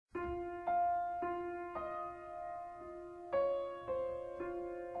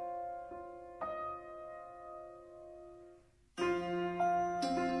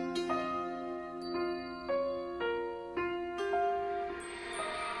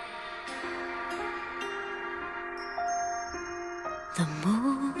The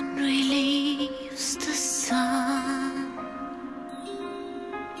moon relieves the sun,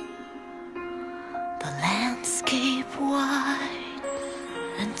 the landscape wide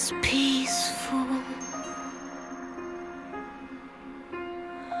and peaceful.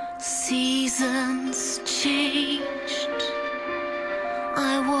 Seasons changed,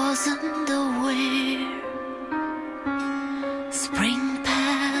 I wasn't aware. Spring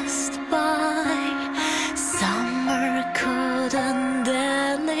passed by, summer couldn't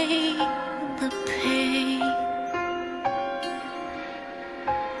allay the pain.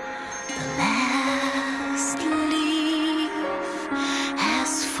 The last leaf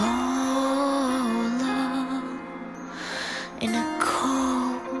has fallen in a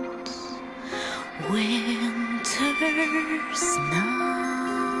cold winter's night.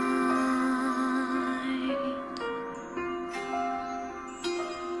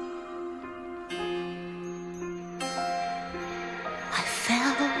 I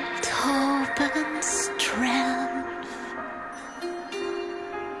felt hope and strength.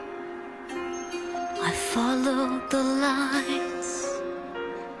 I followed the lights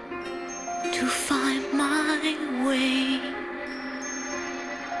to find my way.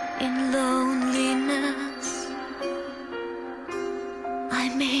 In loneliness, I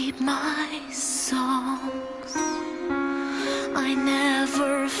made my songs. I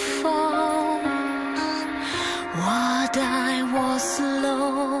never found what I was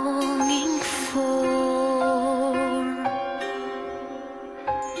longing for.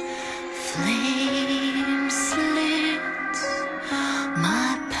 Flames lit my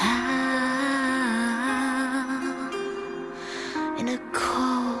path in a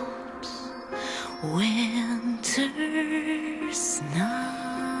cold winter's night.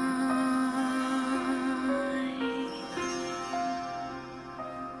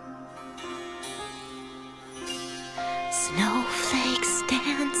 Snowflakes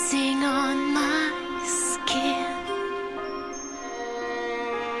dancing on my skin.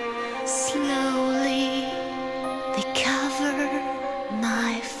 Slowly they cover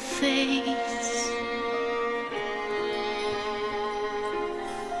my face.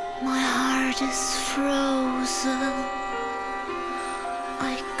 My heart is frozen.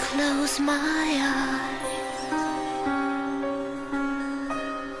 I close my eyes.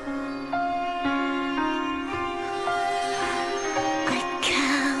 I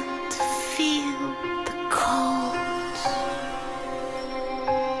can't feel the cold.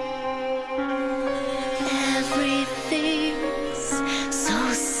 Everything's so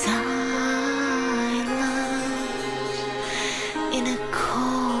silent in a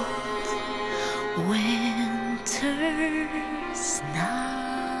cold winter's night.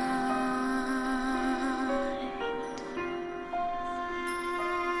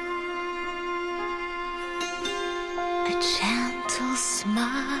 A gentle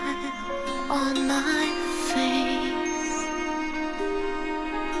smile on my face.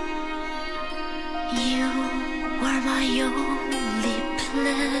 You were my only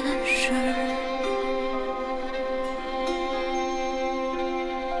pleasure.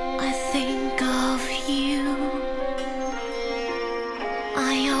 I think of you,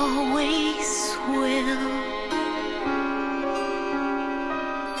 I always will.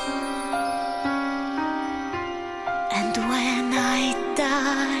 And when I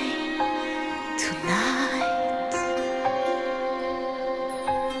die tonight,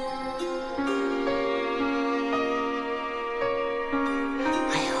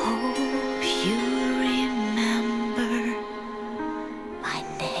 I hope you remember my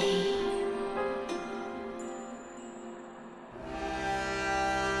name.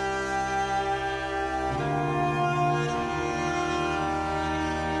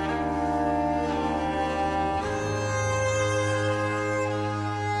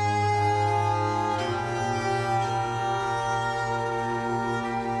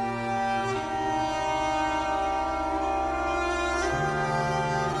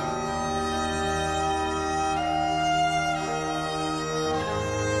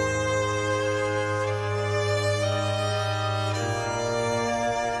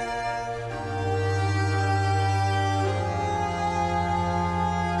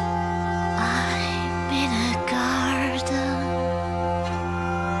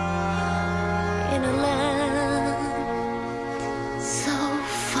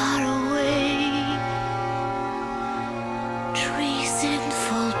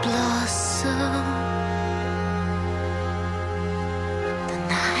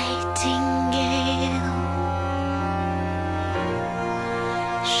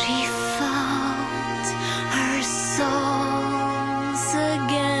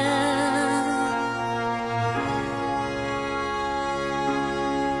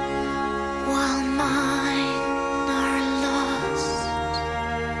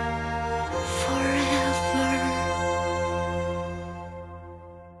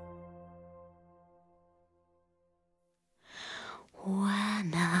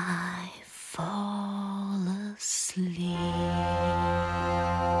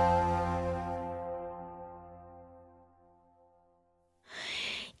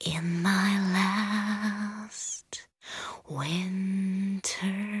 in my